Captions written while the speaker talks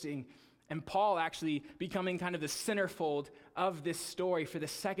and Paul actually becoming kind of the centerfold of this story for the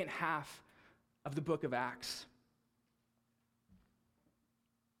second half of the book of Acts.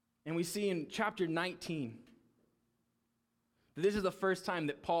 And we see in chapter 19 that this is the first time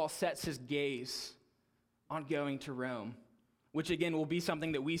that Paul sets his gaze on going to Rome, which again will be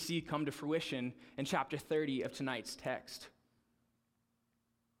something that we see come to fruition in chapter 30 of tonight's text.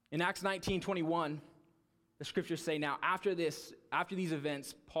 In Acts 19:21, the scriptures say, "Now after these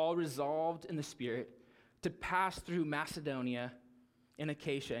events, Paul resolved in the Spirit to pass through Macedonia and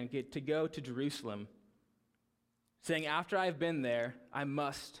Achaia and to go to Jerusalem, saying, after I've been there, I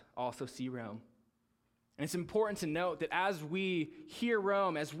must also see Rome." And it's important to note that as we hear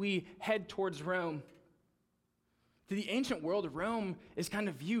Rome, as we head towards Rome, to the ancient world, Rome is kind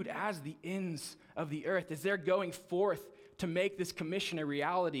of viewed as the ends of the earth. As they're going forth to make this commission a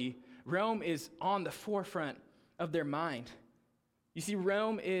reality, Rome is on the forefront of their mind. You see,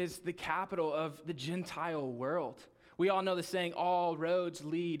 Rome is the capital of the Gentile world. We all know the saying, all roads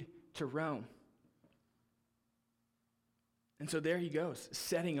lead to Rome. And so there he goes,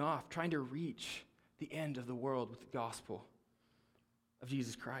 setting off, trying to reach the end of the world with the gospel of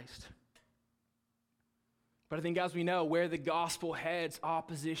Jesus Christ. But I think as we know, where the gospel heads,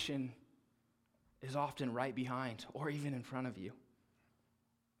 opposition is often right behind or even in front of you.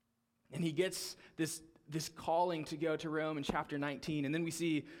 And he gets this calling to go to Rome in chapter 19. And then we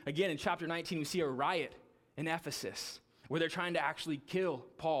see, again in chapter 19, we see a riot in Ephesus where they're trying to actually kill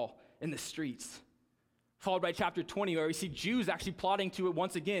Paul in the streets. Followed by chapter 20, where we see Jews actually plotting to,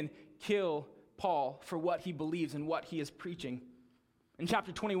 once again, kill Paul for what he believes and what he is preaching. In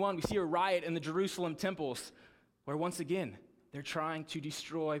chapter 21, we see a riot in the Jerusalem temples, where once again, they're trying to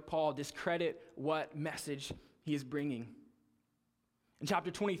destroy Paul, discredit what message he is bringing. In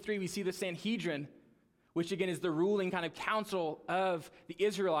chapter 23, we see the Sanhedrin, which again is the ruling kind of council of the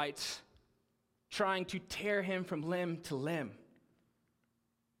Israelites, trying to tear him from limb to limb.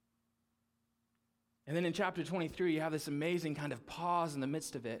 And then in chapter 23, you have this amazing kind of pause in the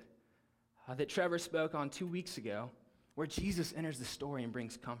midst of it that Trevor spoke on 2 weeks ago, where Jesus enters the story and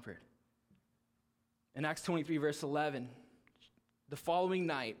brings comfort. In Acts 23, verse 11, the following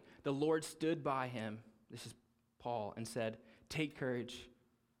night, the Lord stood by him, this is Paul, and said, "Take courage,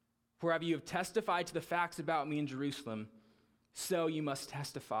 for as you have testified to the facts about me in Jerusalem, so you must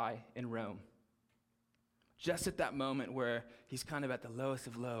testify in Rome." Just at that moment where he's kind of at the lowest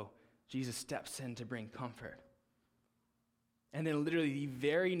of low, Jesus steps in to bring comfort. And then literally the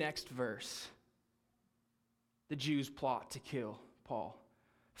very next verse, the Jews plot to kill Paul.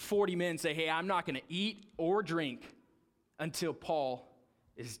 40 men say, "Hey, I'm not going to eat or drink until Paul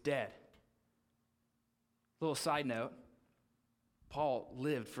is dead." Little side note, Paul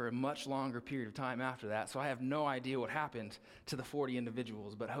lived for a much longer period of time after that, so I have no idea what happened to the 40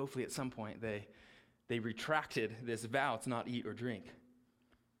 individuals, but hopefully at some point they retracted this vow to not eat or drink.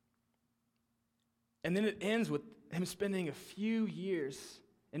 And then it ends with him spending a few years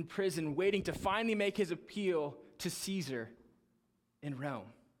in prison, waiting to finally make his appeal to Caesar in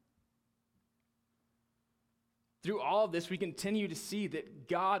Rome. Through all of this, we continue to see that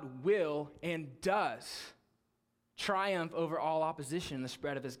God will and does triumph over all opposition in the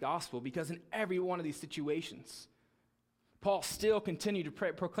spread of his gospel, because in every one of these situations, Paul still continued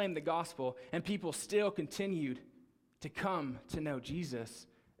to proclaim the gospel, and people still continued to come to know Jesus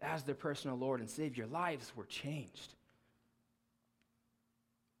as their personal Lord and Savior. Lives were changed.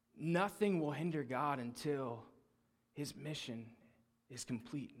 Nothing will hinder God until his mission is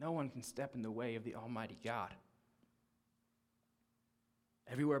complete. No one can step in the way of the Almighty God.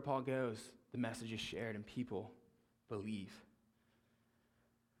 Everywhere Paul goes, the message is shared and people believe.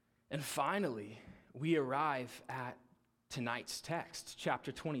 And finally, we arrive at tonight's text,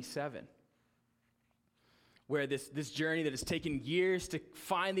 chapter 27, where this journey that has taken years to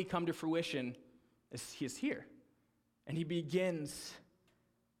finally come to fruition is here. And he begins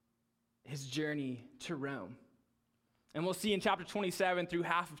his journey to Rome. And we'll see in chapter 27 through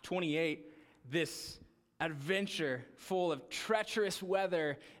half of 28, this adventure full of treacherous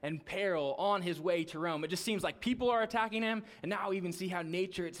weather and peril on his way to Rome. It just seems like people are attacking him, and now we even see how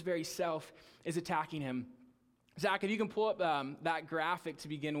nature, its very self, is attacking him. Zach, if you can pull up that graphic to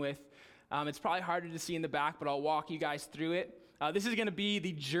begin with. It's probably harder to see in the back, but I'll walk you guys through it. This is going to be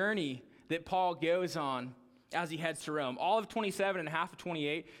the journey that Paul goes on as he heads to Rome. All of 27 and half of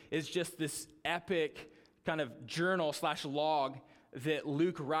 28 is just this epic kind of journal/log that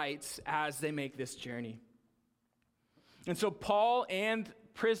Luke writes as they make this journey. And so Paul and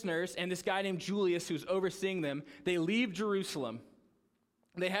prisoners and this guy named Julius, who's overseeing them, they leave Jerusalem.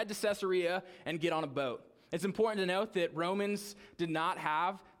 They head to Caesarea and get on a boat. It's important to note that Romans did not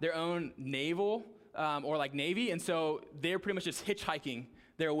have their own naval or like navy, and so they're pretty much just hitchhiking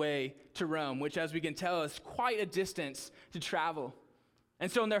their way to Rome, which, as we can tell, is quite a distance to travel.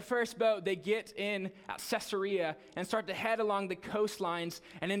 And so in their first boat, they get in at Caesarea and start to head along the coastlines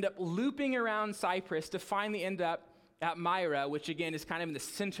and end up looping around Cyprus to finally end up at Myra, which again is kind of in the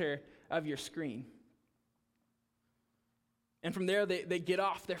center of your screen. And from there, they get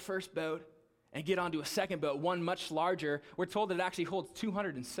off their first boat and get onto a second boat, one much larger. We're told that it actually holds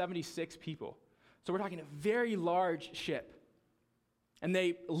 276 people. So we're talking a very large ship. And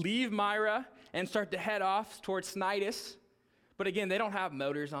they leave Myra and start to head off towards Cnidus. But again, they don't have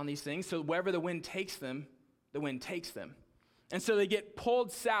motors on these things, so wherever the wind takes them, the wind takes them. And so they get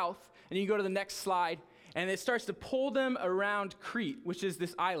pulled south, and you go to the next slide, and it starts to pull them around Crete, which is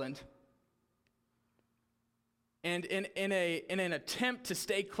this island. And in an attempt to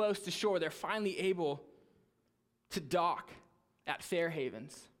stay close to shore, they're finally able to dock at Fair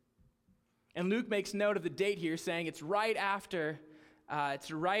Havens. And Luke makes note of the date here, saying it's right after the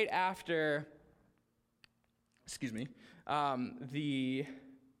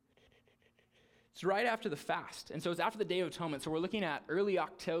fast. And so it's after the Day of Atonement. So we're looking at early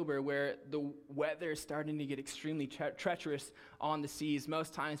October, where the weather is starting to get extremely treacherous on the seas.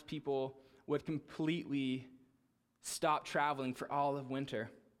 Most times people would completely stop traveling for all of winter.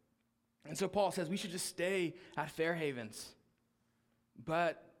 And so Paul says we should just stay at Fair Havens.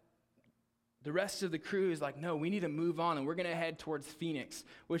 But the rest of the crew is like, no, we need to move on, and we're going to head towards Phoenix,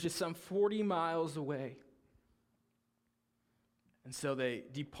 which is some 40 miles away. And so they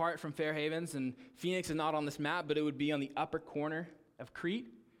depart from Fair Havens, and Phoenix is not on this map, but it would be on the upper corner of Crete.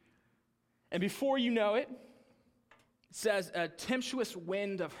 And before you know it, it says a tempestuous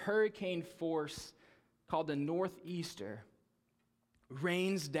wind of hurricane force called the Northeaster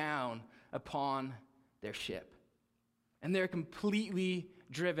rains down upon their ship. And they're completely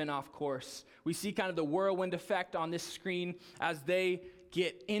driven off course. We see kind of the whirlwind effect on this screen as they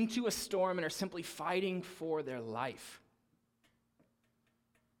get into a storm and are simply fighting for their life.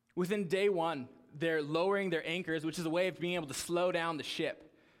 Within day one, they're lowering their anchors, which is a way of being able to slow down the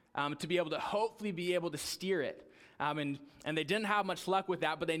ship, to be able to hopefully be able to steer it. And they didn't have much luck with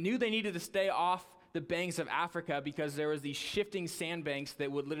that, but they knew they needed to stay off the banks of Africa because there was these shifting sandbanks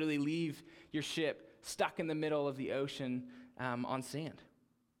that would literally leave your ship stuck in the middle of the ocean on sand.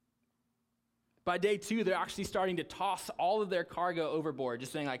 By day two, they're actually starting to toss all of their cargo overboard,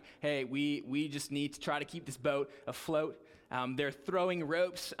 just saying like, hey, we just need to try to keep this boat afloat. They're throwing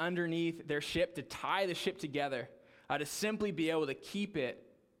ropes underneath their ship to tie the ship together, to simply be able to keep it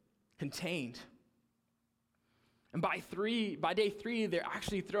contained. And by day three, they're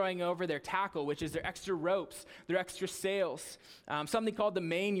actually throwing over their tackle, which is their extra ropes, their extra sails, something called the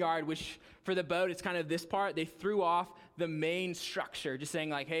main yard, which for the boat, it's kind of this part. They threw off the main structure, just saying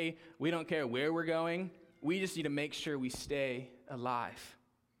like, hey, we don't care where we're going. We just need to make sure we stay alive.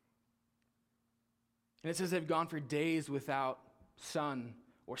 And it says they've gone for days without sun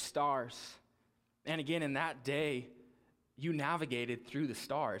or stars. And again, in that day, you navigated through the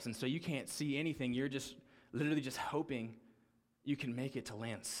stars, and so you can't see anything. You're just literally just hoping you can make it to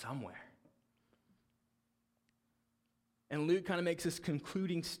land somewhere. And Luke kind of makes this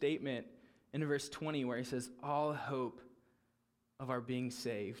concluding statement in verse 20 where he says, all hope of our being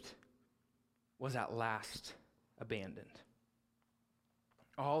saved was at last abandoned.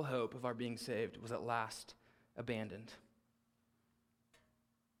 All hope of our being saved was at last abandoned.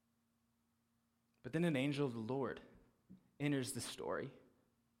 But then an angel of the Lord enters the story.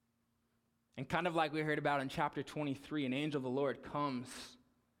 And kind of like we heard about in chapter 23, an angel of the Lord comes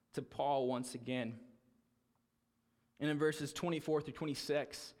to Paul once again. And in verses 24 through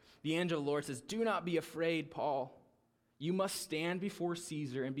 26, the angel of the Lord says, do not be afraid, Paul. You must stand before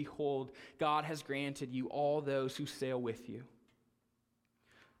Caesar, and behold, God has granted you all those who sail with you.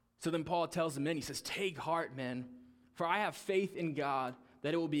 So then Paul tells the men, he says, take heart, men, for I have faith in God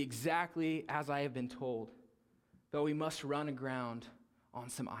that it will be exactly as I have been told. But we must run aground on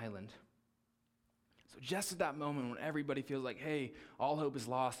some island. So just at that moment when everybody feels like, hey, all hope is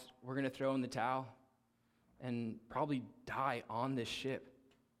lost, we're going to throw in the towel and probably die on this ship,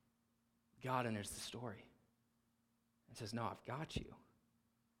 God enters the story and says, no, I've got you.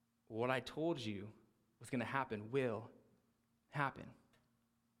 What I told you was going to happen will happen.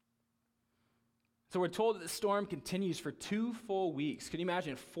 So we're told that the storm continues for 2 full weeks. Can you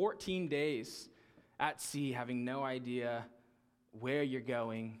imagine 14 days at sea having no idea where you're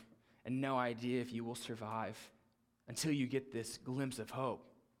going and no idea if you will survive until you get this glimpse of hope.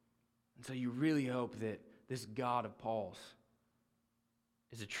 And so you really hope that this God of Paul's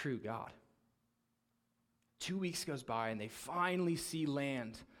is a true God. 2 weeks goes by, and they finally see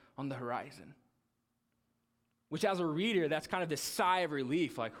land on the horizon. Which, as a reader, that's kind of this sigh of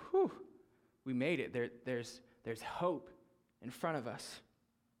relief, like, whew, we made it. There's hope in front of us.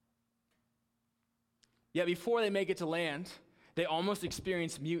 Yet before they make it to land, they almost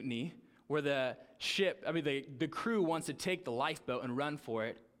experience mutiny, where the crew wants to take the lifeboat and run for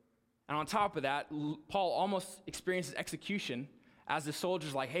it. And on top of that, Paul almost experiences execution as the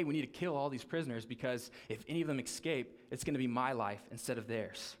soldiers are like, hey, we need to kill all these prisoners because if any of them escape, it's going to be my life instead of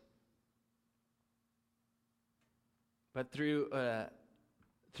theirs. But through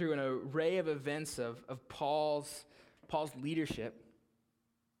an array of events of Paul's leadership,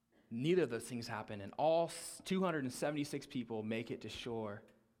 neither of those things happen, and all 276 people make it to shore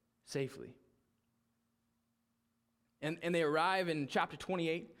safely. And they arrive in chapter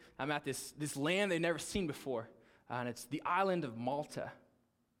 28. I'm at this land they've never seen before, and it's the island of Malta.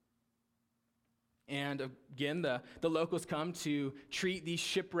 And again, the locals come to treat these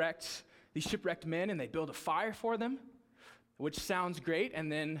shipwrecked men, and they build a fire for them, which sounds great.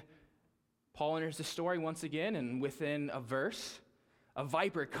 And then Paul enters the story once again, and within a verse, a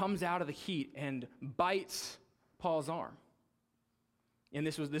viper comes out of the heat and bites Paul's arm. And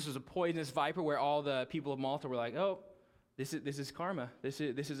this was a poisonous viper where all the people of Malta were like, oh, this is karma. This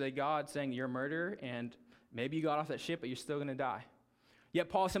is a God saying you're a murderer, and maybe you got off that ship, but you're still going to die. Yet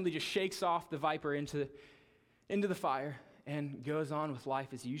Paul simply just shakes off the viper into the fire and goes on with life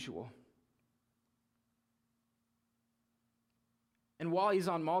as usual. And while he's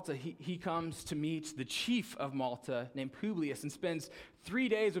on Malta, he comes to meet the chief of Malta named Publius and spends 3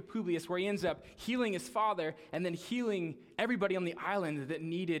 days with Publius, where he ends up healing his father and then healing everybody on the island that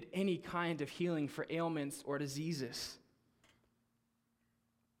needed any kind of healing for ailments or diseases.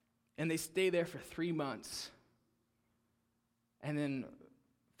 And they stay there for 3 months and then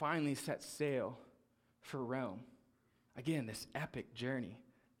finally set sail for Rome. Again, this epic journey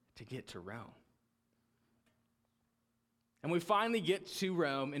to get to Rome. And we finally get to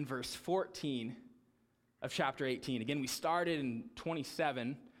Rome in verse 14 of chapter 18. Again, we started in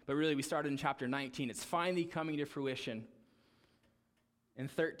 27, but really we started in chapter 19. It's finally coming to fruition in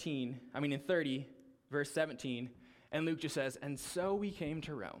 30, verse 17. And Luke just says, and so we came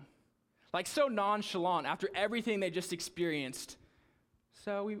to Rome. Like so nonchalant after everything they just experienced.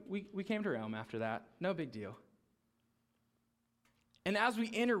 So we came to Rome after that. No big deal. And as we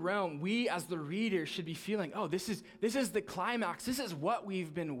enter Rome, we as the reader should be feeling, oh, this is the climax. This is what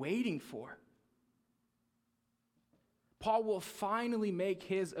we've been waiting for. Paul will finally make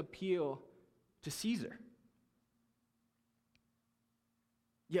his appeal to Caesar.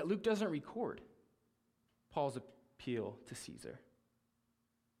 Yet Luke doesn't record Paul's appeal to Caesar.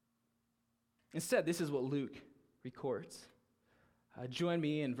 Instead, this is what Luke records. Join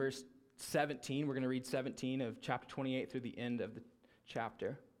me in verse 17. We're going to read 17 of chapter 28 through the end of the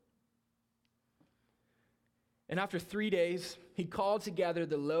chapter. And after 3 days, he called together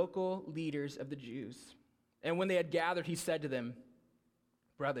the local leaders of the Jews. And when they had gathered, he said to them,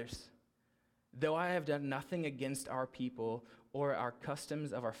 brothers, though I have done nothing against our people or our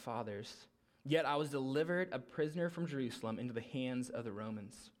customs of our fathers, yet I was delivered a prisoner from Jerusalem into the hands of the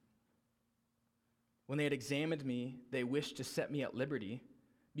Romans. When they had examined me, they wished to set me at liberty,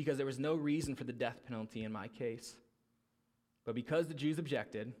 because there was no reason for the death penalty in my case. But because the Jews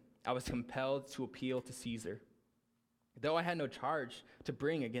objected, I was compelled to appeal to Caesar, though I had no charge to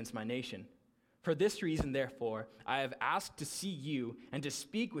bring against my nation. For this reason, therefore, I have asked to see you and to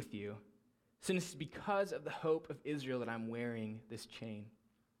speak with you, since it's because of the hope of Israel that I'm wearing this chain.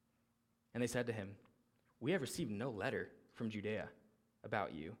 And they said to him, we have received no letter from Judea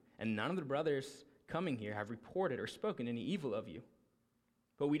about you, and none of the brothers coming here have reported or spoken any evil of you.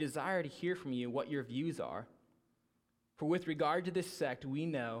 But we desire to hear from you what your views are. For with regard to this sect, we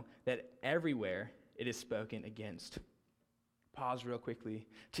know that everywhere it is spoken against. Pause real quickly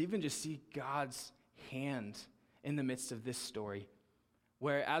to even just see God's hand in the midst of this story.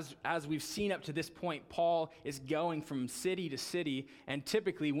 Where as we've seen up to this point, Paul is going from city to city, and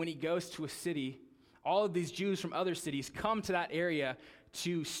typically when he goes to a city, all of these Jews from other cities come to that area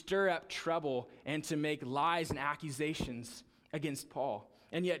to stir up trouble and to make lies and accusations against Paul.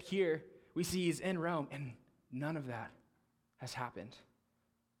 And yet here we see he's in Rome, and none of that has happened.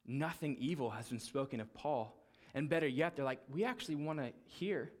 Nothing evil has been spoken of Paul. And better yet, they're like, we actually want to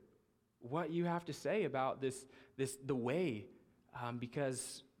hear what you have to say about the way,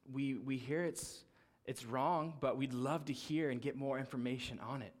 because we hear it's wrong, but we'd love to hear and get more information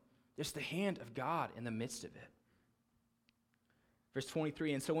on it. There's the hand of God in the midst of it. Verse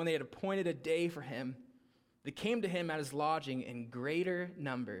 23, and so when they had appointed a day for him, they came to him at his lodging in greater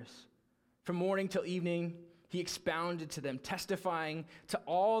numbers. From morning till evening, He expounded to them, testifying to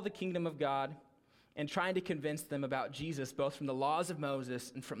all the kingdom of God and trying to convince them about Jesus, both from the laws of Moses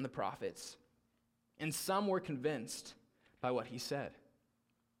and from the prophets. And some were convinced by what he said,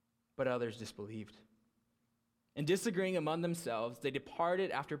 but others disbelieved. And disagreeing among themselves, they departed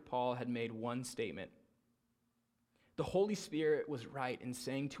after Paul had made one statement. The Holy Spirit was right in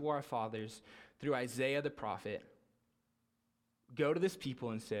saying to our fathers through Isaiah the prophet, "Go to this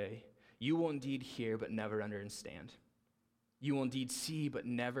people and say, you will indeed hear but never understand. You will indeed see but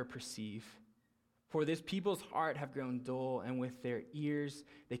never perceive. For this people's heart have grown dull, and with their ears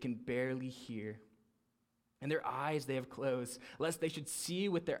they can barely hear. And their eyes they have closed, lest they should see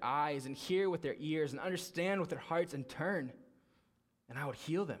with their eyes and hear with their ears and understand with their hearts and turn, and I would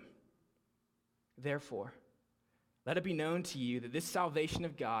heal them. Therefore, let it be known to you that this salvation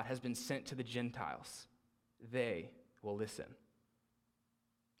of God has been sent to the Gentiles. They will listen."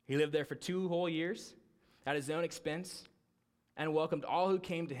 He lived there for 2 whole years at his own expense and welcomed all who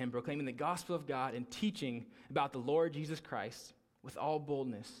came to him, proclaiming the gospel of God and teaching about the Lord Jesus Christ with all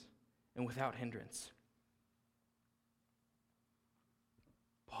boldness and without hindrance.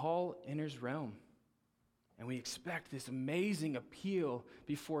 Paul enters Rome, and we expect this amazing appeal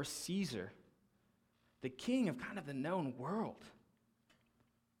before Caesar, the king of kind of the known world.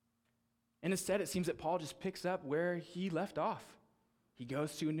 And instead, it seems that Paul just picks up where he left off. He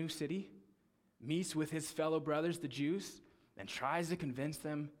goes to a new city, meets with his fellow brothers, the Jews, and tries to convince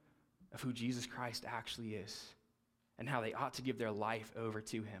them of who Jesus Christ actually is and how they ought to give their life over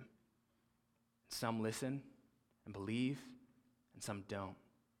to him. Some listen and believe, and some don't.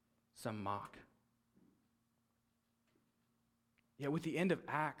 Some mock. Yet with the end of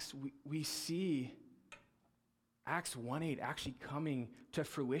Acts, we see Acts 1:8 actually coming to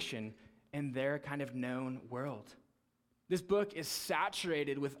fruition in their kind of known world. This book is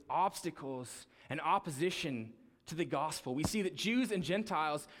saturated with obstacles and opposition to the gospel. We see that Jews and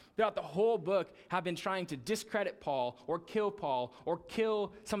Gentiles throughout the whole book have been trying to discredit Paul or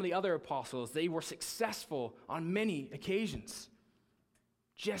kill some of the other apostles. They were successful on many occasions,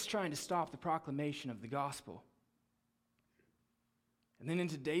 just trying to stop the proclamation of the gospel. And then in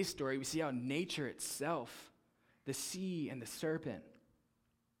today's story, we see how nature itself, the sea and the serpent,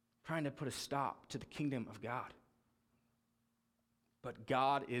 trying to put a stop to the kingdom of God. But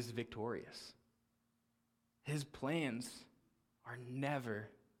God is victorious. His plans are never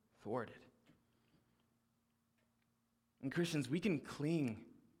thwarted. And Christians, we can cling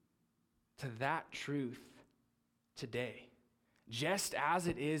to that truth today. Just as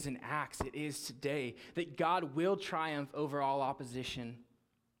it is in Acts, it is today, that God will triumph over all opposition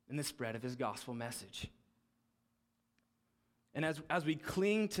in the spread of his gospel message. And as we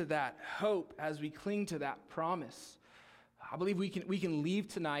cling to that hope, as we cling to that promise, I believe we can leave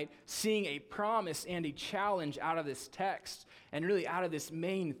tonight seeing a promise and a challenge out of this text, and really out of this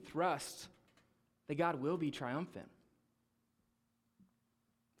main thrust, that God will be triumphant.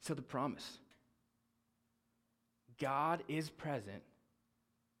 So the promise. God is present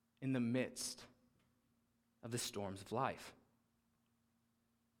in the midst of the storms of life.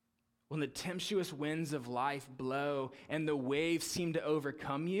 When the tempestuous winds of life blow and the waves seem to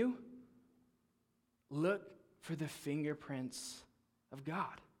overcome you, look for the fingerprints of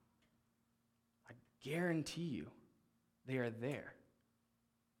God. I guarantee you they are there.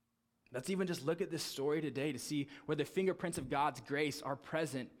 Let's even just look at this story today to see where the fingerprints of God's grace are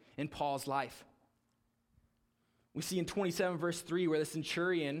present in Paul's life. We see in 27 verse 3 where the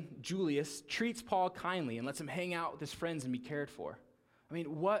centurion, Julius, treats Paul kindly and lets him hang out with his friends and be cared for. I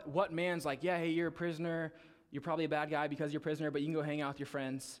mean, what man's like, yeah, hey, you're a prisoner, you're probably a bad guy because you're a prisoner, but you can go hang out with your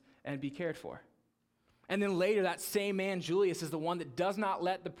friends and be cared for. And then later, that same man, Julius, is the one that does not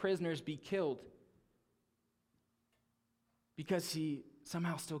let the prisoners be killed because he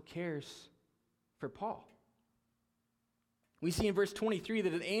somehow still cares for Paul. We see in verse 23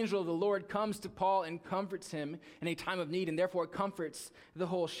 that an angel of the Lord comes to Paul and comforts him in a time of need, and therefore comforts the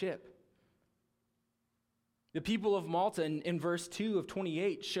whole ship. The people of Malta in verse 2 of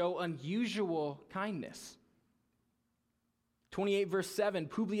 28 show unusual kindness. 28 verse 7,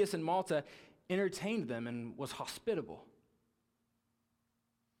 Publius in Malta entertained them and was hospitable.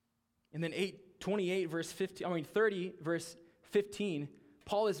 And then 30 verse 15,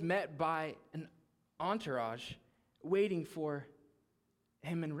 Paul is met by an entourage waiting for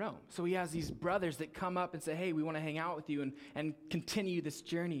him in Rome. So he has these brothers that come up and say, hey, we want to hang out with you and continue this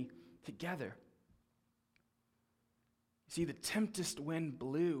journey together. You see, the tempest wind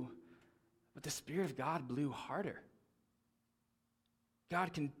blew, but the Spirit of God blew harder.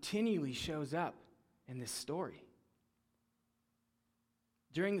 God continually shows up in this story.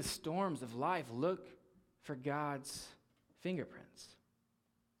 During the storms of life, look for God's fingerprints.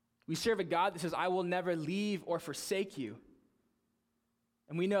 We serve a God that says, I will never leave or forsake you.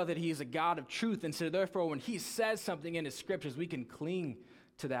 And we know that he is a God of truth. And so therefore, when he says something in his scriptures, we can cling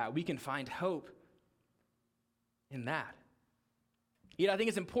to that. We can find hope in that. Yet I think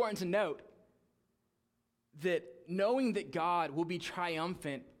it's important to note that knowing that God will be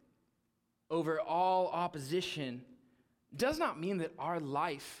triumphant over all opposition does not mean that our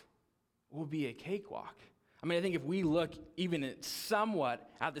life will be a cakewalk. I mean, I think if we look even somewhat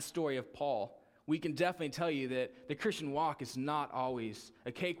at the story of Paul, we can definitely tell you that the Christian walk is not always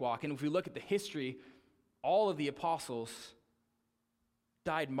a cakewalk. And if we look at the history, all of the apostles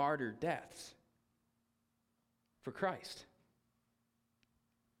died martyr deaths for Christ.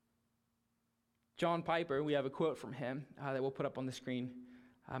 John Piper, we have a quote from him that we'll put up on the screen,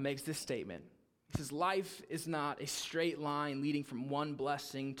 makes this statement. He says, life is not a straight line leading from one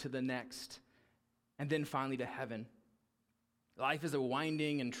blessing to the next and then finally to heaven. Life is a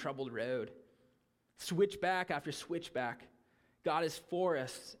winding and troubled road. Switchback after switchback, God is for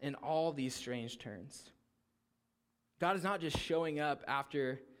us in all these strange turns. God is not just showing up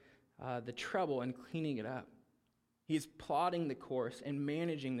after the trouble and cleaning it up. He is plotting the course and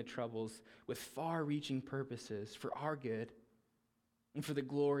managing the troubles with far-reaching purposes for our good and for the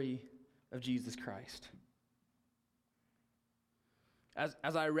glory of Jesus Christ.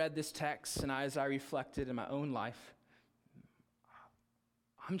 As I read this text and as I reflected in my own life,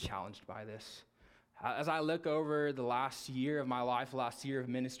 I'm challenged by this. As I look over the last year of my life, the last year of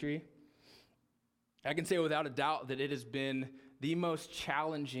ministry, I can say without a doubt that it has been the most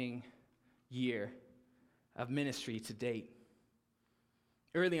challenging year of ministry to date.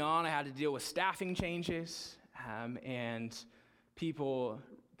 Early on, I had to deal with staffing changes and people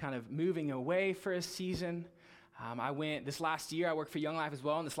kind of moving away for a season. This last year, I worked for Young Life as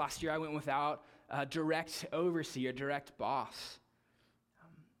well, and this last year I went without a direct overseer, direct boss.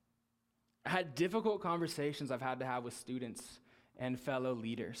 I had difficult conversations I've had to have with students and fellow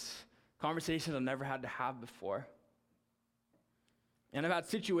leaders, conversations I've never had to have before. And I've had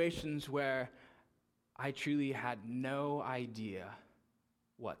situations where I truly had no idea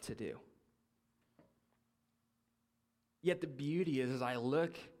what to do. Yet the beauty is, as I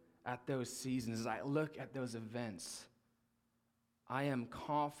look at those seasons, as I look at those events, I am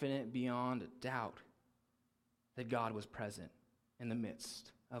confident beyond a doubt that God was present in the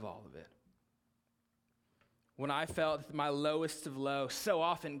midst of all of it. When I felt my lowest of low, so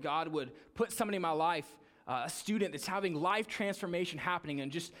often God would put somebody in my life, a student that's having life transformation happening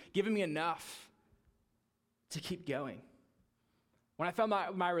and just giving me enough to keep going. When I felt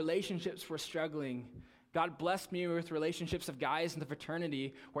my relationships were struggling, God blessed me with relationships of guys in the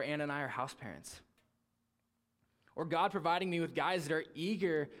fraternity where Anna and I are house parents. Or God providing me with guys that are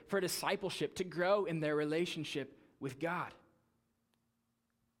eager for discipleship to grow in their relationship with God.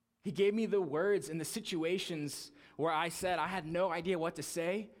 He gave me the words in the situations where I said I had no idea what to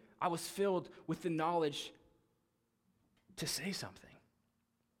say. I was filled with the knowledge to say something.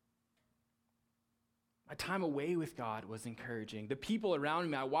 My time away with God was encouraging. The people around me,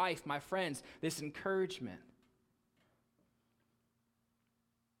 my wife, my friends, this encouragement.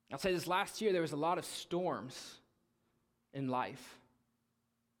 I'll say this last year, there was a lot of storms in life.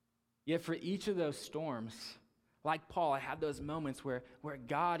 Yet for each of those storms, like Paul, I had those moments where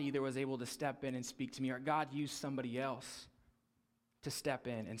God either was able to step in and speak to me, or God used somebody else to step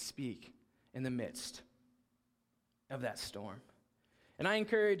in and speak in the midst of that storm. And I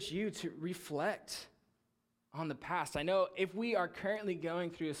encourage you to reflect on the past. I know if we are currently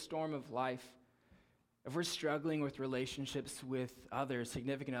going through a storm of life, if we're struggling with relationships with others,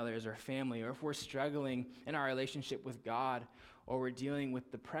 significant others, or family, or if we're struggling in our relationship with God, or we're dealing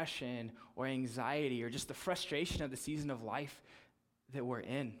with depression or anxiety or just the frustration of the season of life that we're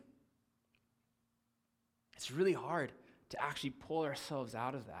in, it's really hard to actually pull ourselves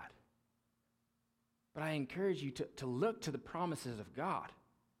out of that. But I encourage you to look to the promises of God.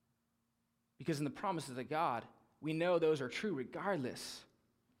 Because in the promises of God, we know those are true regardless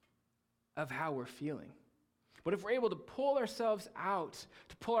of how we're feeling. But if we're able to pull ourselves out,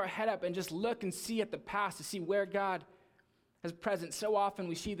 to pull our head up and just look and see at the past, to see where God is present, so often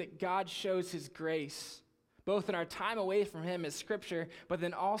we see that God shows his grace, both in our time away from him as scripture, but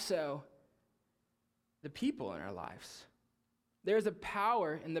then also the people in our lives. There's a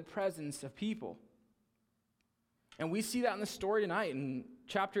power in the presence of people. And we see that in the story tonight in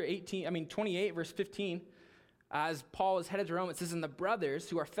chapter 28, verse 15. As Paul is headed to Rome, it says, and the brothers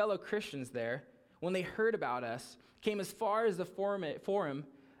who are fellow Christians there, when they heard about us, came as far as the forum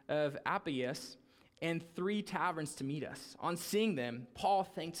of Appius and 3 taverns to meet us. On seeing them, Paul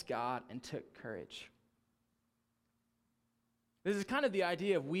thanked God and took courage. This is kind of the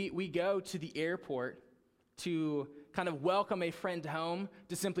idea of we go to the airport to kind of welcome a friend home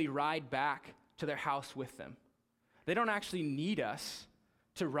to simply ride back to their house with them. They don't actually need us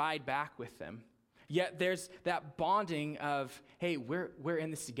to ride back with them. Yet there's that bonding of, hey, we're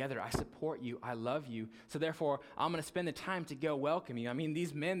in this together. I support you. I love you. So therefore, I'm going to spend the time to go welcome you. I mean,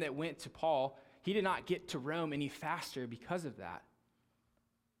 these men that went to Paul, he did not get to Rome any faster because of that.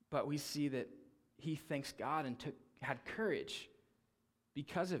 But we see that he thanks God and had courage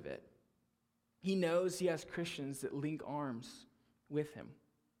because of it. He knows he has Christians that link arms with him.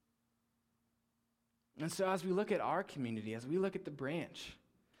 And so as we look at our community, as we look at the branch,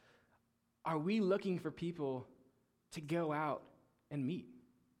 are we looking for people to go out and meet?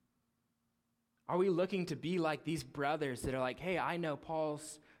 Are we looking to be like these brothers that are like, hey, I know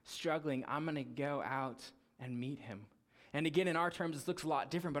Paul's struggling. I'm going to go out and meet him. And again, in our terms, this looks a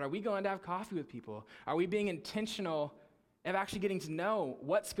lot different, but are we going to have coffee with people? Are we being intentional of actually getting to know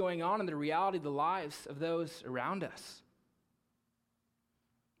what's going on in the reality of the lives of those around us?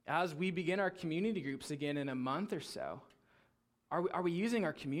 As we begin our community groups again in a month or so, are we using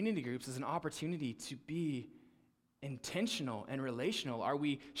our community groups as an opportunity to be intentional and relational? Are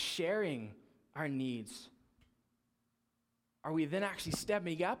we sharing our needs? Are we then actually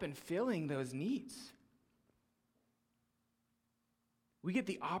stepping up and filling those needs? We get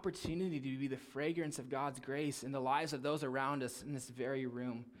the opportunity to be the fragrance of God's grace in the lives of those around us in this very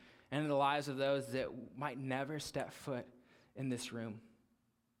room and in the lives of those that might never step foot in this room.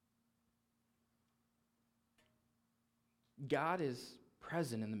 God is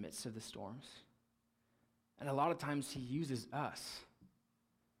present in the midst of the storms. And a lot of times he uses us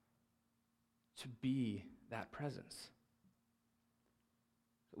to be that presence.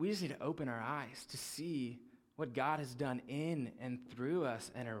 We just need to open our eyes to see what God has done in and through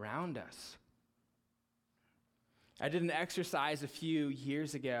us and around us. I did an exercise a few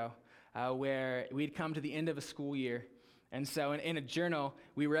years ago where we'd come to the end of a school year. And so in a journal,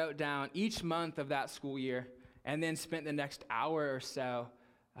 we wrote down each month of that school year and then spent the next hour or so,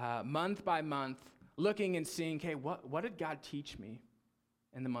 month by month, looking and seeing, okay, what did God teach me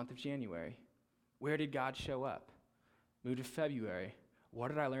in the month of January? Where did God show up? Move to February. What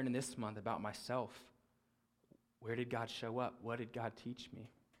did I learn in this month about myself? Where did God show up? What did God teach me?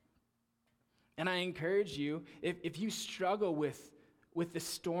 And I encourage you, if you struggle with the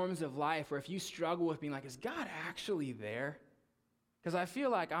storms of life, or if you struggle with being like, is God actually there? Because I feel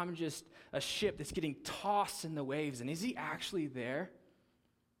like I'm just a ship that's getting tossed in the waves, and is he actually there?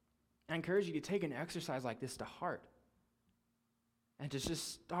 I encourage you to take an exercise like this to heart and to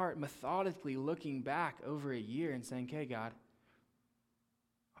just start methodically looking back over a year and saying, okay, God,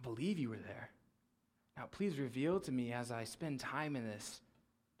 I believe you were there. Now, please reveal to me as I spend time in this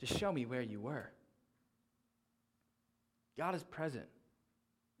to show me where you were. God is present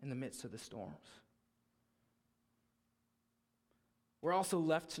in the midst of the storms. We're also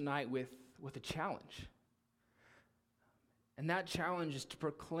left tonight with a challenge. And that challenge is to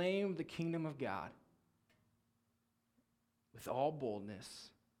proclaim the kingdom of God with all boldness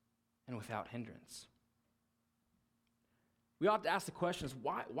and without hindrance. We ought to ask the question is,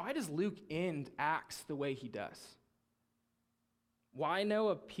 why does Luke end Acts the way he does? Why no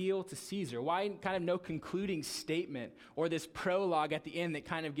appeal to Caesar? Why kind of no concluding statement or this prologue at the end that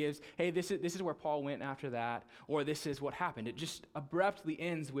kind of gives, hey, this is where Paul went after that, or this is what happened. It just abruptly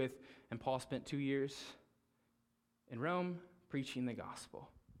ends with, and Paul spent 2 years in Rome preaching the gospel.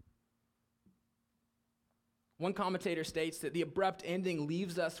 One commentator states that the abrupt ending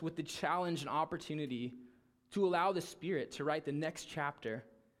leaves us with the challenge and opportunity to allow the Spirit to write the next chapter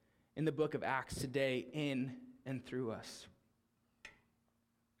in the book of Acts today in and through us.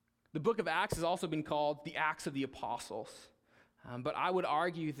 The book of Acts has also been called the Acts of the Apostles. But I would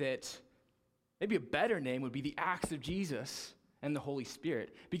argue that maybe a better name would be the Acts of Jesus and the Holy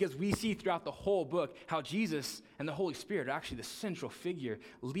Spirit, because we see throughout the whole book how Jesus and the Holy Spirit are actually the central figure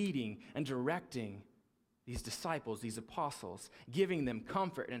leading and directing these disciples, these apostles, giving them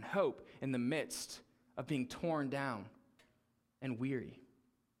comfort and hope in the midst of being torn down and weary.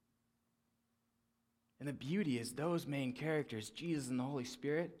 And the beauty is those main characters, Jesus and the Holy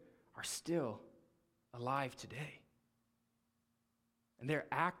Spirit, are still alive today. And they're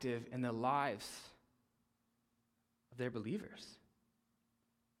active in the lives of their believers.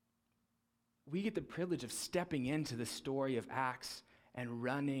 We get the privilege of stepping into the story of Acts and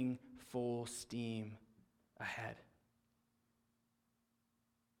running full steam ahead.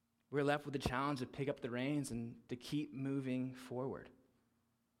 We're left with the challenge to pick up the reins and to keep moving forward.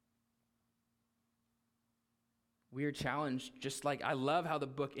 We are challenged, just like I love how the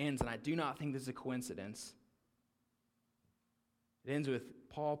book ends, and I do not think this is a coincidence. It ends with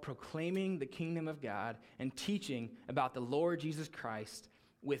Paul proclaiming the kingdom of God and teaching about the Lord Jesus Christ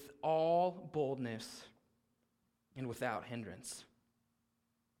with all boldness and without hindrance.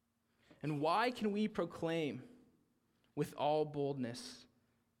 And why can we proclaim with all boldness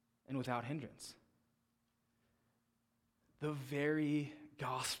and without hindrance? The very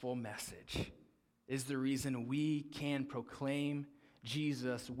gospel message is the reason we can proclaim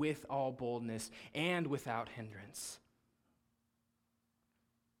Jesus with all boldness and without hindrance.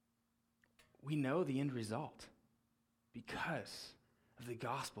 We know the end result because of the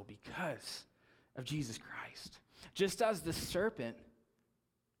gospel, because of Jesus Christ. Just as the serpent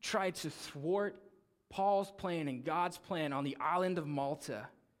tried to thwart Paul's plan and God's plan on the island of Malta,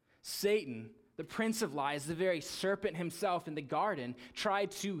 Satan, the prince of lies, the very serpent himself in the garden,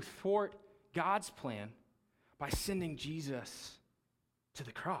 tried to thwart God's plan by sending Jesus to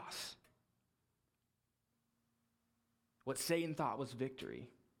the cross. What Satan thought was victory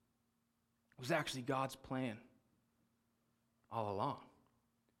was actually God's plan all along.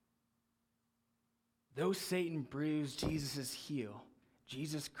 Though Satan bruised Jesus' heel,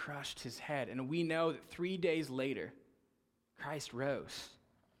 Jesus crushed his head. And we know that 3 days later, Christ rose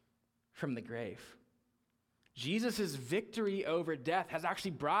from the grave. Jesus' victory over death has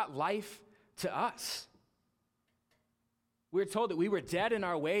actually brought life to us. We're told that we were dead in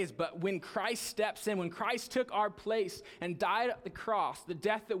our ways, but when Christ steps in, when Christ took our place and died at the cross, the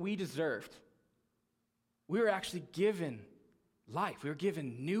death that we deserved, we were actually given life. We were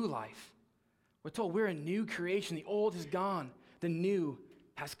given new life. We're told we're a new creation. The old is gone. The new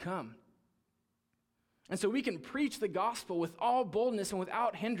has come. And so we can preach the gospel with all boldness and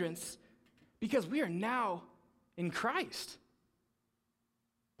without hindrance because we are now in Christ.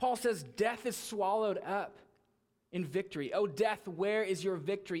 Paul says, death is swallowed up in victory. Oh, death, where is your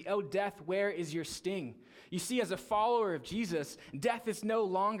victory? Oh, death, where is your sting? You see, as a follower of Jesus, death is no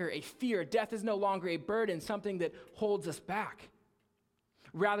longer a fear. Death is no longer a burden, something that holds us back.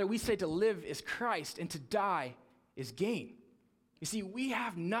 Rather, we say to live is Christ and to die is gain. You see, we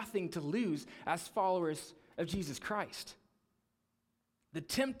have nothing to lose as followers of Jesus Christ. The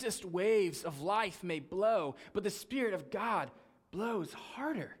tempest waves of life may blow, but the Spirit of God blows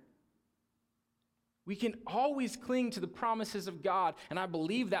harder. We can always cling to the promises of God, and I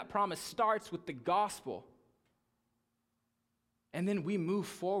believe that promise starts with the gospel. And then we move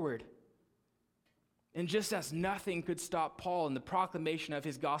forward. And just as nothing could stop Paul in the proclamation of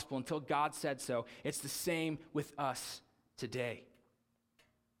his gospel until God said so, it's the same with us today.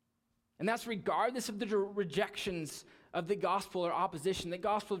 And that's regardless of the rejections of the gospel or opposition. The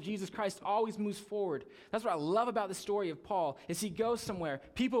gospel of Jesus Christ always moves forward. That's what I love about the story of Paul, is he goes somewhere.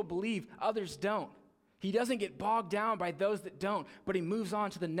 People believe, others don't. He doesn't get bogged down by those that don't, but he moves on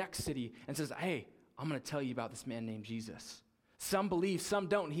to the next city and says, hey, I'm going to tell you about this man named Jesus. Some believe, some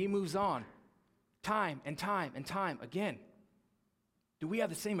don't, and he moves on. Time and time and time again. Do we have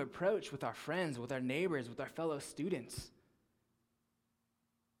the same approach with our friends, with our neighbors, with our fellow students?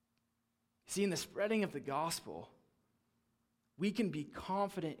 See, in the spreading of the gospel, we can be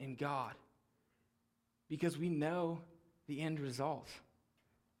confident in God because we know the end result.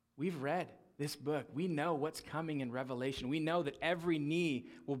 We've read this book. We know what's coming in Revelation. We know that every knee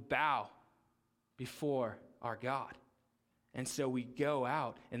will bow before our God. And so we go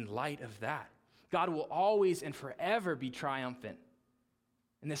out in light of that. God will always and forever be triumphant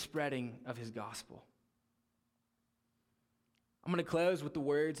in the spreading of his gospel. I'm going to close with the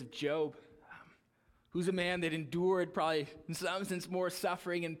words of Job, who's a man that endured probably in some sense more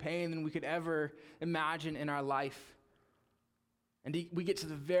suffering and pain than we could ever imagine in our life. And we get to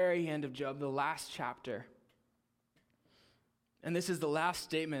the very end of Job, the last chapter. And this is the last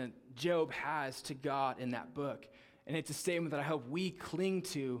statement Job has to God in that book. And it's a statement that I hope we cling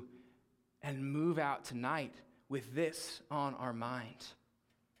to and move out tonight with this on our mind.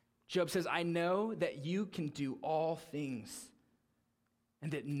 Job says, I know that you can do all things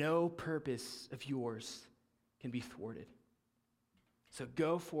and that no purpose of yours can be thwarted. So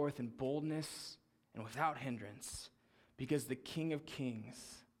go forth in boldness and without hindrance, because the King of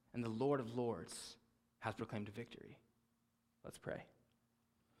Kings and the Lord of Lords has proclaimed a victory. Let's pray.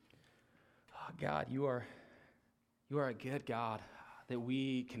 Oh, God, you are a good God that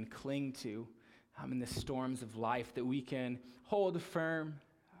we can cling to in the storms of life, that we can hold firm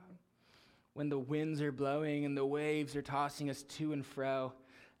when the winds are blowing and the waves are tossing us to and fro.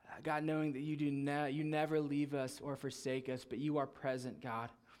 God, knowing that you never leave us or forsake us, but you are present, God.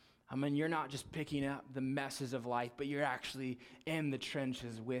 You're not just picking up the messes of life, but you're actually in the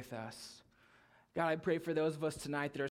trenches with us. God, I pray for those of us tonight that are